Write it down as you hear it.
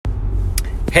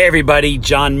Hey everybody,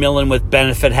 John Millen with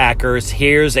Benefit Hackers.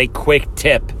 Here's a quick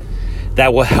tip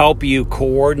that will help you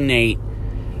coordinate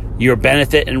your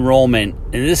benefit enrollment,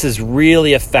 and this is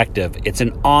really effective. It's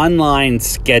an online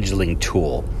scheduling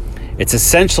tool. It's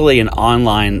essentially an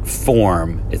online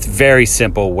form. It's very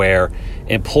simple where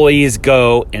employees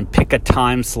go and pick a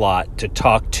time slot to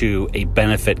talk to a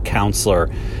benefit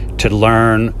counselor to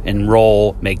learn,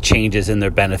 enroll, make changes in their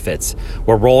benefits.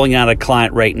 We're rolling out a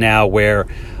client right now where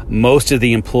most of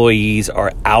the employees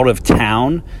are out of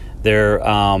town. They're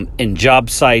in job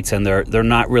sites, and they're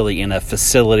not really in a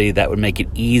facility that would make it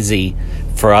easy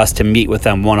for us to meet with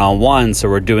them one-on-one. So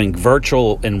we're doing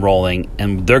virtual enrolling,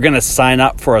 and they're going to sign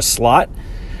up for a slot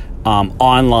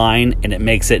online, and it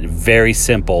makes it very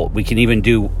simple. We can even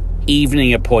do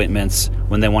evening appointments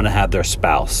when they want to have their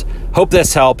spouse. Hope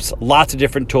this helps. Lots of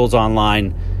different tools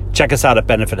online. Check us out at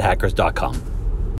benefithackers.com.